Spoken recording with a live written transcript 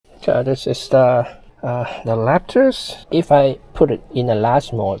Okay, this is the Raptors. If I put it in a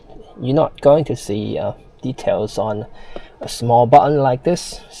large mode, you're not going to see details on a small button like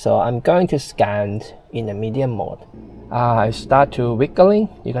this. So I'm going to scan in a medium mode. I start to wiggling.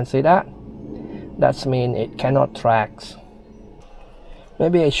 You can see that. That means it cannot track.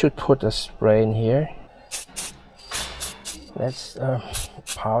 Maybe I should put a spray in here. Let's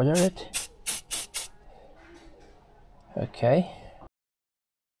powder it. Okay.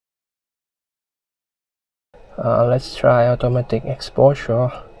 Let's try automatic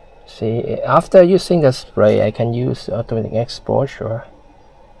exposure. See, after using the spray, I can use automatic exposure.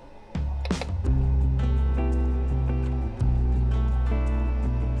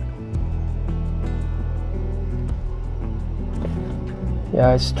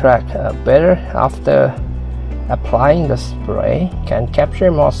 Yeah, it's tracked better after applying the spray. Can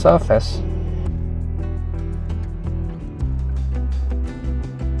capture more surface.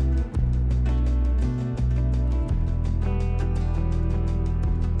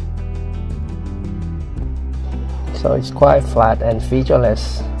 So it's quite flat and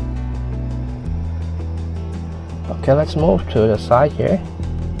featureless. Okay, let's move to the side here.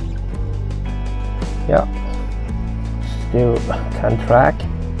 Yeah, still can track,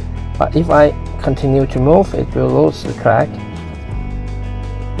 but if I continue to move, it will lose the track.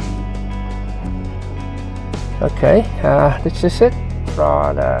 Okay, this is it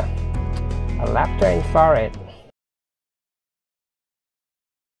for the Raptor infrared.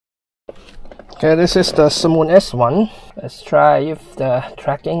 Okay, this is the Sermoon S1. Let's try if the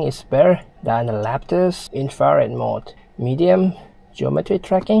tracking is better than the Raptor's infrared mode. Medium geometry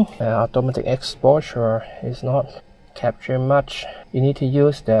tracking. Automatic exposure is not capturing much. You need to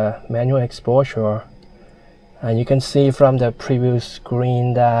use the manual exposure. And you can see from the preview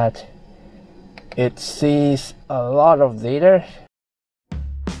screen that it sees a lot of data.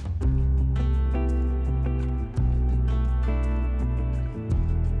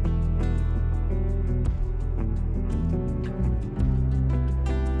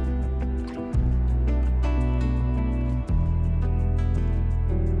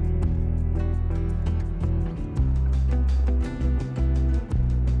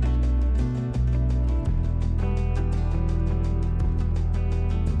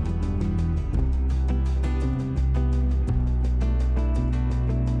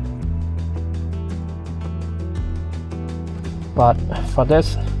 But for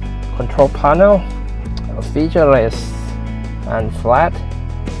this control panel, featureless and flat,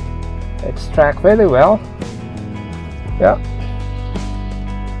 it's tracked very well. Yeah,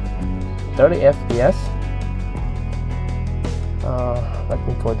 30 FPS. Let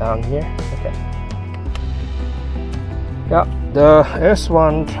me go down here. Okay. Yeah, the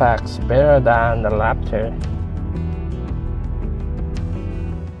S1 tracks better than the Raptor.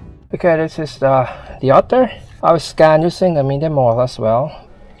 Okay, this is the Otter. I will scan using the medium mode as well.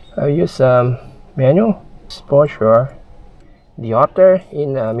 I use manual exposure. The Otter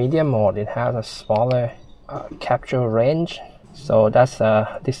in medium mode, it has a smaller capture range, so that's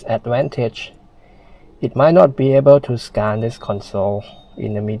a disadvantage. It might not be able to scan this console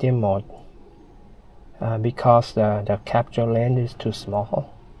in the medium mode because the capture range is too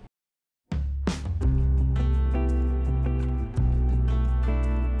small.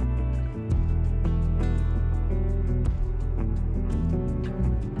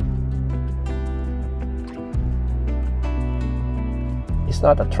 It's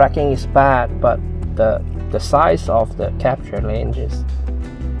not the tracking is bad, but the size of the capture range is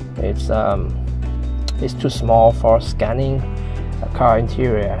it's too small for scanning a car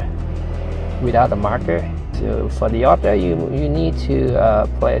interior without a marker. So for the Otter, you need to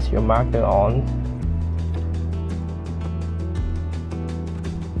place your marker on.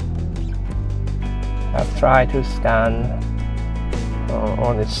 I've tried to scan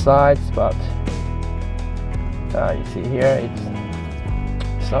on its sides, but you see here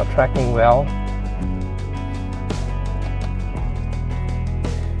it's not tracking well.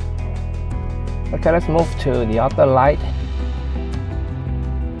 Okay, let's move to the Otter Lite.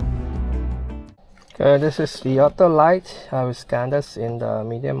 Okay, this is the Otter Lite. I will scan this in the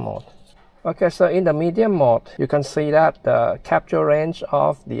medium mode. Okay, so in the medium mode, you can see that the capture range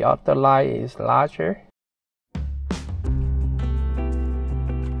of the Otter Lite is larger.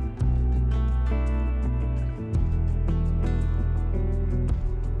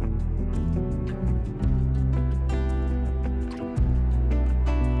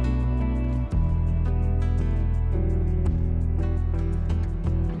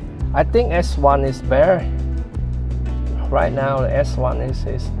 I think S1 is better. Right now the S1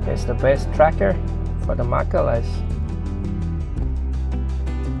 is the best tracker for the Markerless.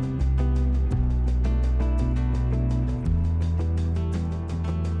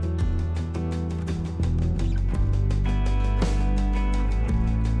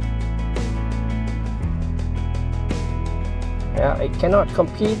 it cannot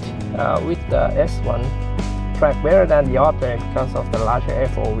compete with the S1 track better than the Otter because of the larger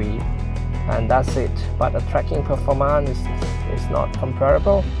FOV, and that's it. But the tracking performance is not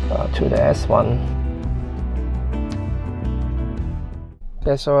comparable to the S1.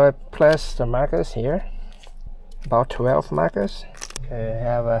 Okay, so I placed the markers here, about 12 markers. Okay, I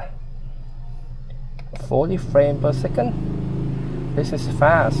have a 40 frames per second. This is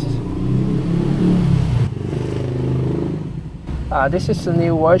fast. This is the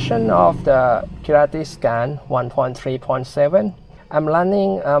new version of the Kirati Scan 1.3.7. I'm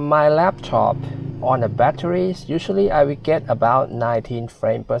running my laptop on the batteries. Usually I will get about 19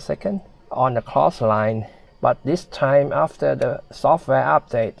 frames per second on the cross line, but this time after the software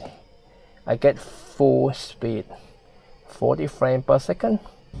update I get full speed, 40 frames per second.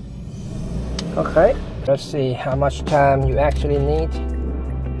 Okay, let's see how much time you actually need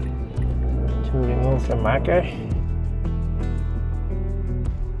to remove the marker.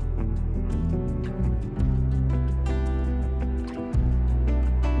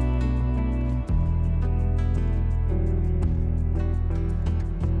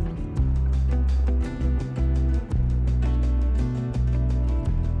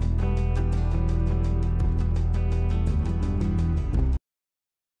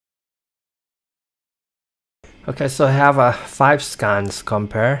 Okay, so I have 5 scans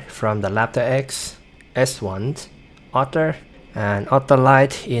compared from the Raptor X, S1, Otter, and Otter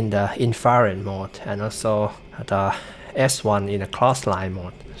Lite in the infrared mode, and also the S1 in the crossline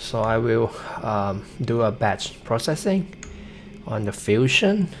mode. So I will do a batch processing on the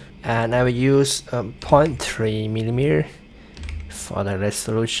fusion, and I will use 0.3mm for the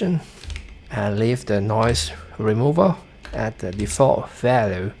resolution and leave the noise removal at the default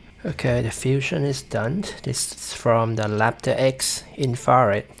value. Okay, the fusion is done. This is from the Raptor X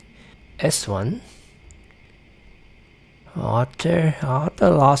infrared. S1. Otter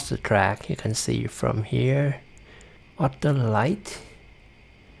lost the track. You can see from here. Otter Lite.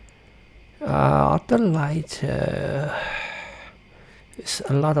 Otter Lite is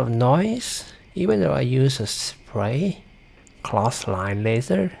a lot of noise. Even though I use a spray crossline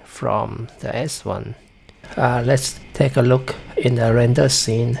laser from the S1. Let's take a look in the render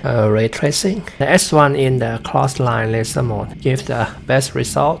scene ray tracing. The S1 in the crossline laser mode gives the best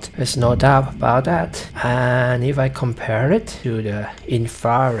result. There's no doubt about that. And if I compare it to the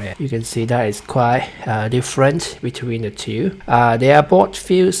infrared, you can see that it's quite different between the two. They are both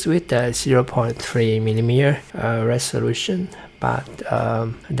fused with the 0.3mm resolution, but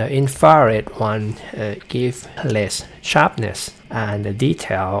the infrared one gives less sharpness, and the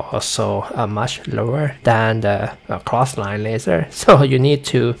detail also much lower than the crossline laser. So you need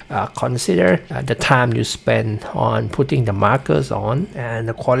to consider the time you spend on putting the markers on and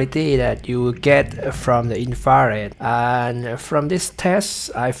the quality that you get from the infrared. And from this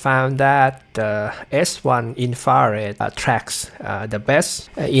test I found that the S1 infrared tracks the best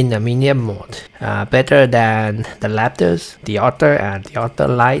in the medium mode, better than the Raptors, the Otter, and the Otter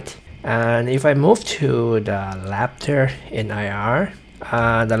Lite. And if I move to the Raptor in IR,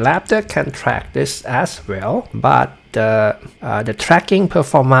 the Raptor can track this as well, but the tracking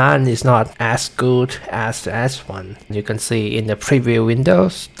performance is not as good as the S1. You can see in the preview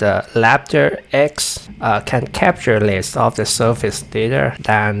windows, the Raptor X can capture less of the surface data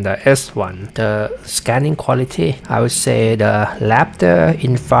than the S1. The scanning quality, I would say the Raptor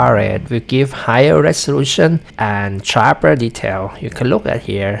infrared will give higher resolution and sharper detail. You can look at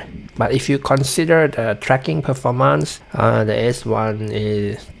here. But if you consider the tracking performance, the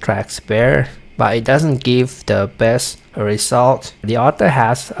S1 tracks better, but it doesn't give the best result. The Otter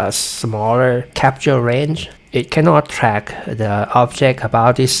has a smaller capture range. It cannot track the object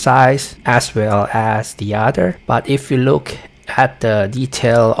about this size as well as the other. But if you look at the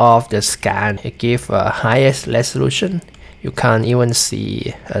detail of the scan, it gives a highest resolution. You can't even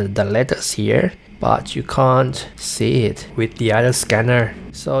see the letters here, but you can't see it with the other scanner.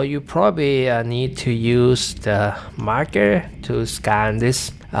 So you probably need to use the marker to scan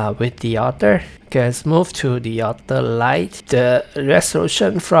this with the Otter. Okay, let's move to the Otter Lite. The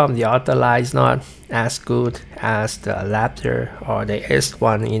resolution from the Otter Lite is not as good as the Raptor or the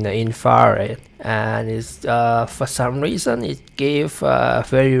S1 in the infrared, and it's for some reason it gave a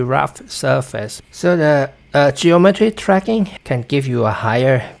very rough surface. So the geometry tracking can give you a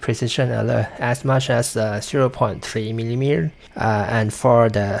higher precision alert, as much as 0.3mm, and for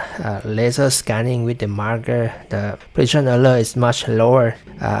the laser scanning with the marker, the precision alert is much lower,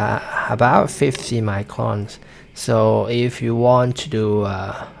 about 50 microns. So if you want to do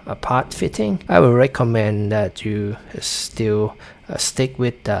a part fitting, I would recommend that you still stick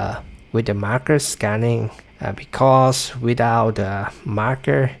with the with the marker scanning, because without the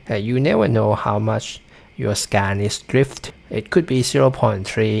marker, you never know how much your scan is drift. It could be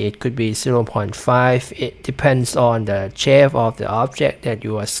 0.3, it could be 0.5. It depends on the shape of the object that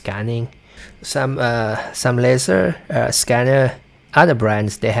you are scanning. Some laser scanner, other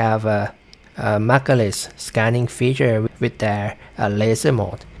brands, they have a Markerless scanning feature with their laser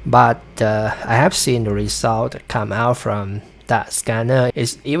mode, but I have seen the result come out from that scanner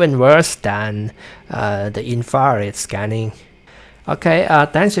is even worse than the infrared scanning. Okay,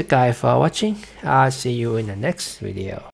 thanks you guys for watching. I'll see you in the next video.